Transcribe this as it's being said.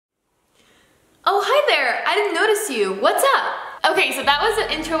to you. What's up? Okay, so that was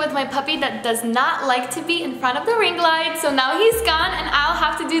the intro with my puppy that does not like to be in front of the ring light, so now he's gone and I'll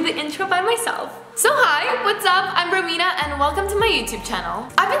have to do the intro by myself. So hi, what's up? I'm Romina and welcome to my YouTube channel.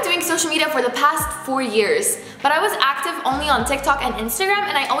 I've been doing social media for the past 4 years, but I was active only on TikTok and Instagram,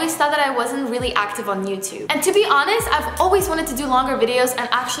 and I always thought that I wasn't really active on YouTube. And to be honest, I've always wanted to do longer videos and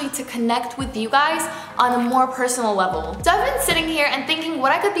actually to connect with you guys on a more personal level. So I've been sitting here and thinking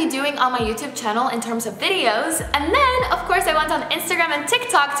what I could be doing on my YouTube channel in terms of videos, and then of course I went on Instagram and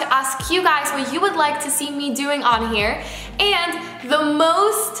TikTok to ask you guys what you would like to see me doing on here, and the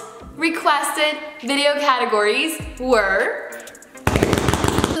most requested video categories were...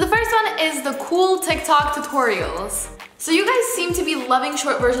 So the first one is the cool TikTok tutorials. So you guys seem to be loving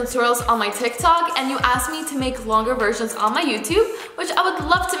short version tutorials on my TikTok, and you asked me to make longer versions on my YouTube, which I would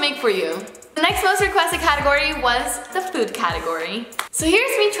love to make for you. The next most requested category was the food category. So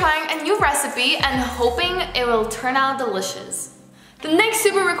here's me trying a new recipe and hoping it will turn out delicious. The next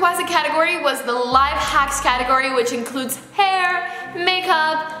super requested category was the life hacks category, which includes hair,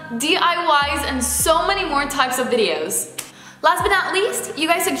 makeup, DIYs, and so many more types of videos. Last but not least, you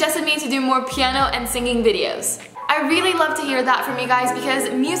guys suggested me to do more piano and singing videos. I really love to hear that from you guys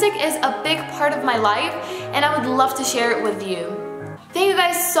because music is a big part of my life and I would love to share it with you. Thank you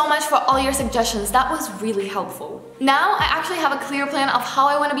guys so much for all your suggestions, that was really helpful. Now I actually have a clear plan of how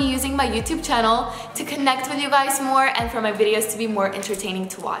I want to be using my YouTube channel to connect with you guys more and for my videos to be more entertaining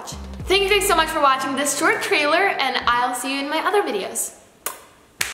to watch. Thank you guys so much for watching this short trailer, and I'll see you in my other videos.